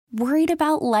Worried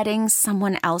about letting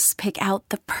someone else pick out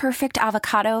the perfect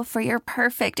avocado for your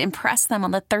perfect impress them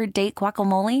on the third date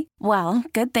guacamole? Well,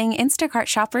 good thing Instacart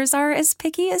shoppers are as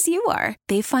picky as you are.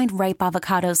 They find ripe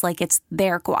avocados like it's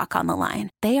their guac on the line.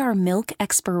 They are milk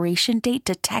expiration date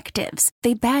detectives.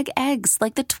 They bag eggs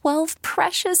like the 12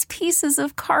 precious pieces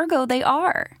of cargo they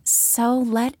are. So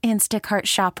let Instacart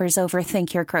shoppers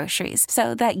overthink your groceries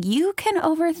so that you can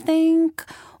overthink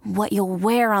what you'll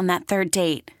wear on that third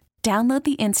date. Download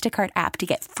the Instacart app to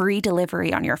get free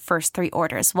delivery on your first 3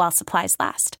 orders while supplies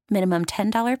last. Minimum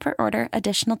 $10 per order.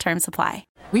 Additional terms apply.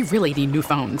 We really need new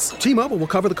phones. T-Mobile will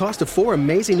cover the cost of 4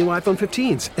 amazing new iPhone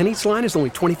 15s, and each line is only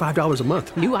 $25 a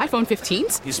month. New iPhone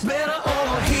 15s? It's better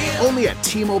over here. Only at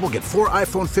T-Mobile, get 4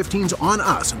 iPhone 15s on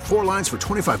us and 4 lines for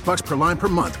 $25 per line per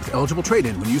month with eligible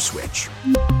trade-in when you switch.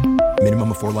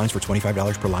 Minimum of 4 lines for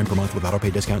 $25 per line per month with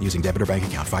autopay discount using debit or bank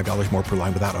account. $5 more per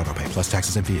line without autopay, plus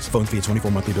taxes and fees. Phone fee at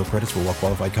 24 monthly bill credits for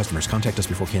well-qualified customers. Contact us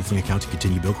before canceling account to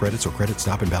continue bill credits or credit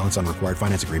stop and balance on required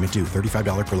finance agreement due.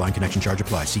 $35 per line connection charge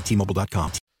applies. See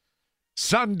T-Mobile.com.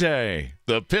 Sunday,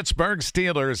 the Pittsburgh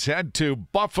Steelers head to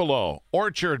Buffalo,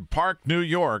 Orchard Park, New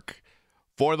York,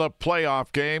 for the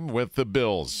playoff game with the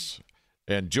Bills.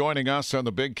 And joining us on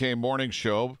the Big K Morning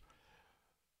Show,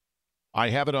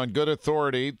 I have it on good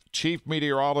authority, Chief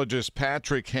Meteorologist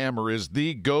Patrick Hammer is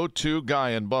the go-to guy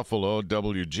in Buffalo,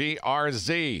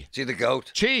 WGRZ. Is he the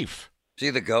GOAT? Chief. Is he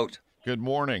the GOAT? Good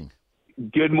morning.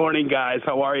 Good morning, guys.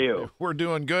 How are you? We're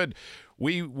doing good.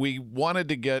 We wanted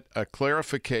to get a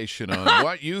clarification on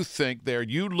what you think there.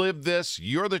 You live this.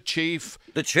 You're the chief.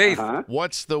 The chief.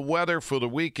 What's the weather for the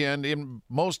weekend?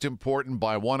 Most important,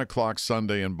 by 1 o'clock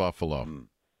Sunday in Buffalo.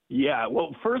 Yeah,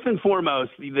 well, first and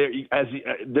foremost,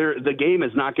 the game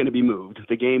is not going to be moved.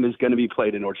 The game is going to be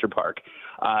played in Orchard Park,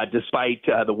 despite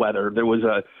the weather. There was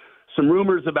some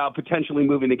rumors about potentially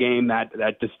moving the game.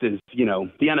 That just is,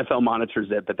 the NFL monitors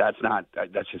it, but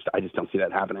I just don't see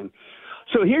that happening.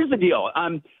 So here's the deal.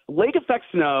 Lake effect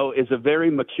snow is a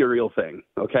very mercurial thing,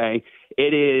 okay?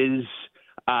 It is,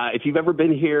 if you've ever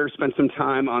been here, spent some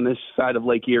time on this side of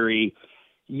Lake Erie,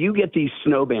 you get these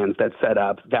snow bands that set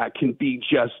up that can be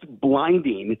just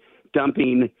blinding,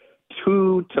 dumping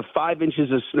 2 to 5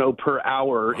 inches of snow per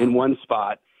hour in one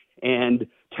spot, and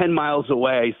 10 miles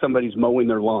away, somebody's mowing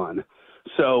their lawn.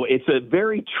 So it's a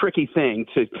very tricky thing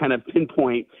to kind of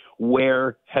pinpoint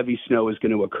where heavy snow is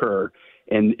going to occur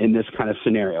in this kind of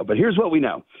scenario. But here's what we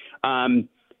know.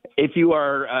 If you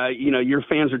are, your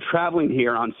fans are traveling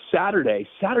here on Saturday,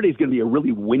 Saturday's going to be a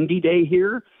really windy day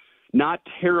here. Not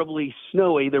terribly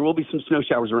snowy. There will be some snow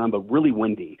showers around, but really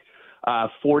windy.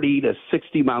 40 to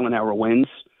 60 mile an hour winds,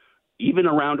 even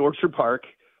around Orchard Park,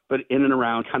 but in and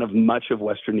around kind of much of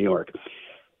Western New York.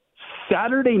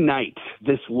 Saturday night,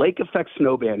 this lake effect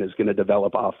snow band is going to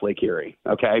develop off Lake Erie,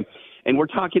 okay? And we're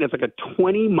talking, it's like a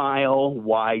 20-mile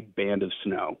wide band of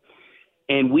snow.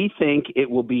 And we think it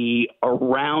will be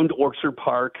around Orchard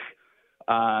Park.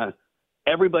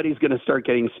 Everybody's going to start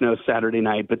getting snow Saturday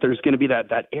night, but there's going to be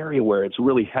that area where it's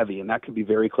really heavy, and that could be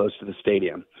very close to the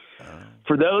stadium.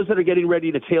 For those that are getting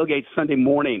ready to tailgate Sunday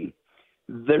morning,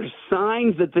 there's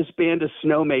signs that this band of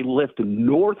snow may lift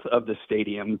north of the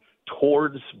stadium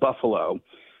towards Buffalo.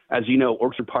 As you know,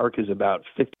 Orchard Park is about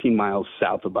 15 miles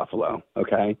south of Buffalo,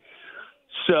 okay?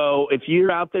 So if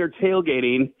you're out there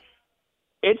tailgating,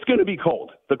 it's going to be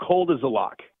cold. The cold is a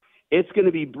lock. It's going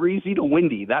to be breezy to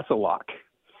windy. That's a lock.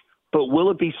 But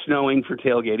will it be snowing for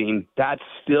tailgating? That's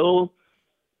still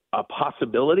a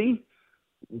possibility,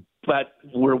 but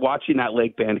we're watching that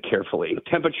lake band carefully.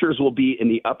 Temperatures will be in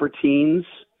the upper teens,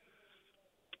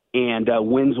 and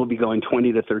winds will be going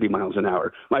 20 to 30 miles an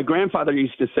hour. My grandfather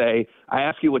used to say, I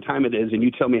ask you what time it is, and you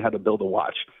tell me how to build a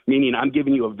watch, meaning I'm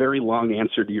giving you a very long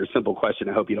answer to your simple question.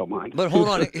 I hope you don't mind. But hold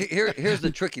on. Here's the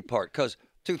tricky part, because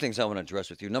two things I want to address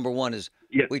with you. Number one is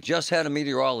we just had a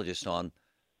meteorologist on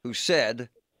who said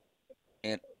 –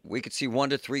 and we could see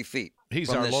 1 to 3 feet. He's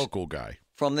our local guy.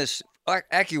 From this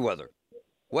AccuWeather.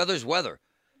 Weather's weather.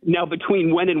 Now,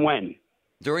 between when and when?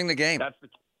 During the game.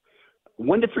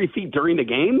 1 to 3 feet during the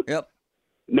game? Yep.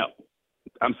 No.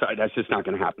 I'm sorry. That's just not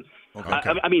going to happen.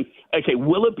 Okay.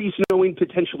 Will it be snowing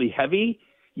potentially heavy?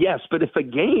 Yes, but if a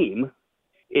game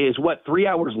is, 3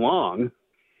 hours long,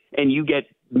 and you get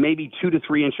maybe 2 to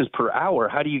 3 inches per hour,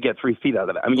 how do you get 3 feet out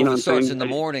of that? I mean, it starts in the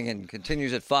morning and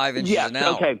continues at 5 inches an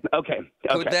hour. Okay.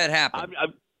 Could that happen?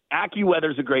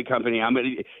 AccuWeather's a great company.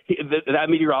 That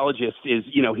meteorologist is,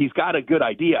 he's got a good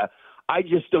idea. I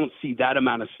just don't see that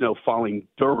amount of snow falling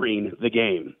during the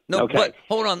game. No, but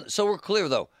hold on. So we're clear,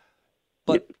 though.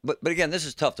 But again, this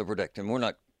is tough to predict, and we're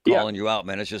not calling you out,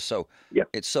 man. It's just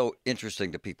it's so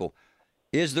interesting to people.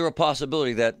 Is there a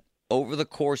possibility that over the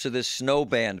course of this snow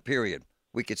band period,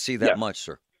 we could see that much,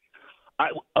 sir?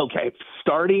 Okay,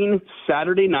 starting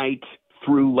Saturday night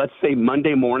through, let's say,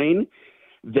 Monday morning,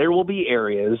 there will be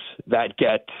areas that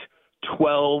get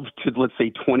 12 to, let's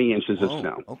say, 20 inches of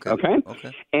snow. Okay.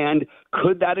 And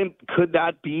could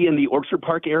that be in the Orchard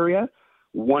Park area?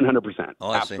 100%.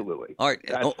 Oh, absolutely. All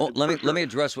right. Let me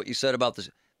address what you said about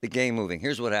the game moving.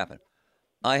 Here's what happened.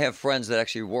 I have friends that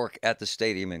actually work at the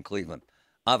stadium in Cleveland.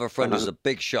 I have a friend who's a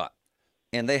big shot,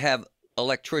 and they have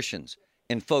electricians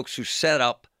and folks who set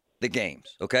up the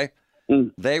games, okay?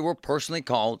 They were personally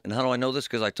called, and how do I know this?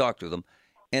 Because I talked to them,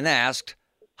 and asked,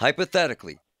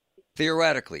 hypothetically,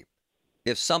 theoretically,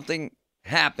 if something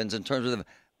happens in terms of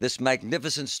this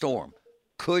magnificent storm,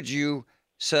 could you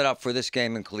set up for this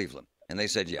game in Cleveland? And they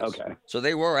said yes. Okay. So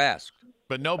they were asked.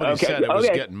 But nobody said it was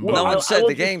getting moved. No one said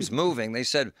the game's moving. They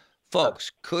said,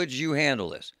 folks, could you handle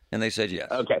this? And they said yes.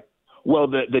 Okay. Well,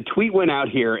 the tweet went out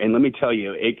here, and let me tell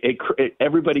you,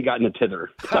 everybody got in a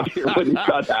tither up here when you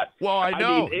saw that. Well, I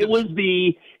know. It was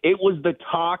the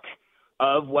talk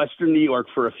of Western New York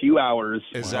for a few hours.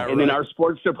 Is that and then our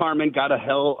sports department got a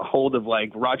hold of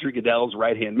like Roger Goodell's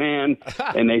right-hand man,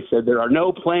 and they said there are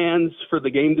no plans for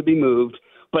the game to be moved.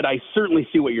 But I certainly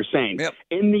see what you're saying. Yep.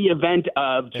 In the event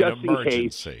of just in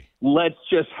case, let's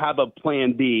just have a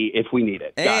plan B if we need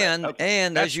it.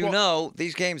 And as you know,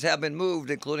 these games have been moved,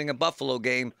 including a Buffalo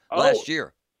game last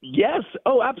year. Yes.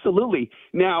 Oh, absolutely.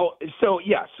 Now, so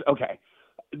yes. Okay.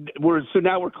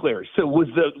 Now we're clear. So was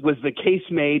the case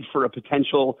made for a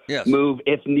potential move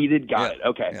if needed? Got it.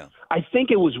 Okay. Yeah. I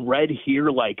think it was read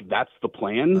here like that's the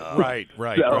plan. Right.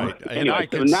 And anyway, I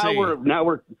can see. Now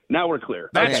we're clear.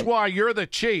 That's why you're the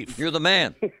chief. You're the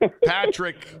man,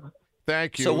 Patrick.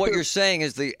 Thank you. So what you're saying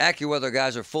is the AccuWeather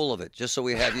guys are full of it. Just so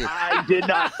we have you. I did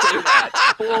not say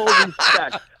that. Full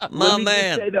respect. My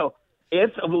man. Say, though,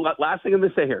 last thing I'm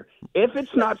going to say here, if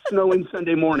it's not snowing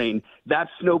Sunday morning, that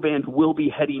snow band will be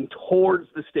heading towards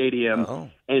the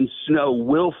stadium, and snow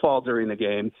will fall during the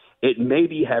game. It may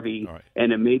be heavy,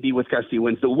 and it may be with gusty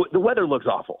winds. The weather looks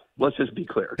awful. Let's just be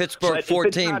clear. Pittsburgh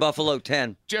 14, Buffalo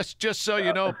 10. Just so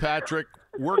you know, Patrick,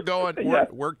 we're going.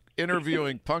 We're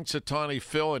interviewing Punxsutawney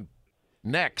Phil and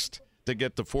next to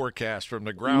get the forecast from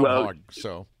the groundhog.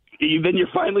 So. Then you're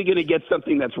finally going to get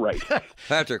something that's right.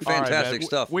 Patrick, fantastic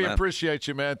stuff. We appreciate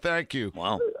you, man. Thank you.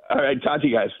 Wow. All right. Talk to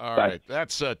you guys. All Bye. right.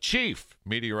 That's Chief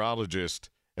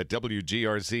Meteorologist at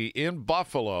WGRZ in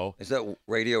Buffalo. Is that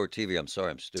radio or TV? I'm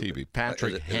sorry, I'm stupid. TV.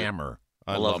 Patrick Hammer.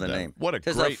 I love the that. name. What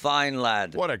a a fine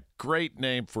lad. What a great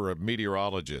name for a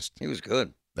meteorologist. He was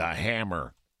good. The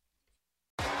Hammer.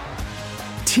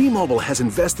 T-Mobile has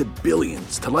invested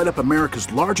billions to light up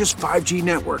America's largest 5G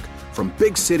network, from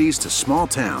big cities to small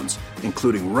towns,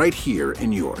 including right here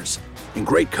in yours. And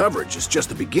great coverage is just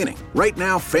the beginning. Right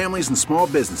now, families and small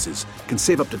businesses can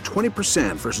save up to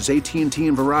 20% versus AT&T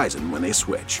and Verizon when they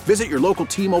switch. Visit your local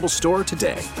T-Mobile store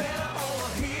today.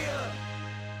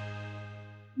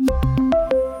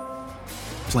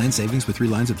 Plan savings with 3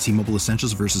 lines of T-Mobile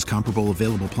Essentials versus comparable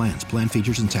available plans. Plan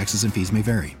features and taxes and fees may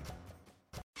vary.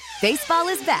 Baseball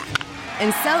is back,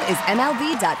 and so is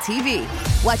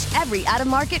MLB.tv. Watch every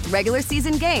out-of-market regular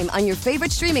season game on your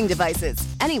favorite streaming devices,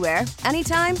 anywhere,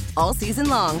 anytime, all season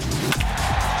long.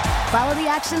 Follow the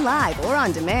action live or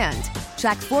on demand.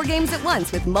 Track 4 games at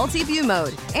once with multi-view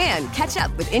mode and catch up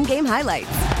with in-game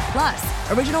highlights.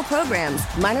 Plus, original programs,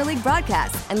 minor league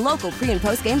broadcasts, and local pre- and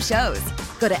post-game shows.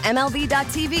 Go to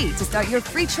MLB.tv to start your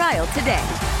free trial today.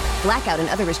 Blackout and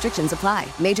other restrictions apply.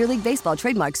 Major League Baseball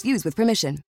trademarks used with permission.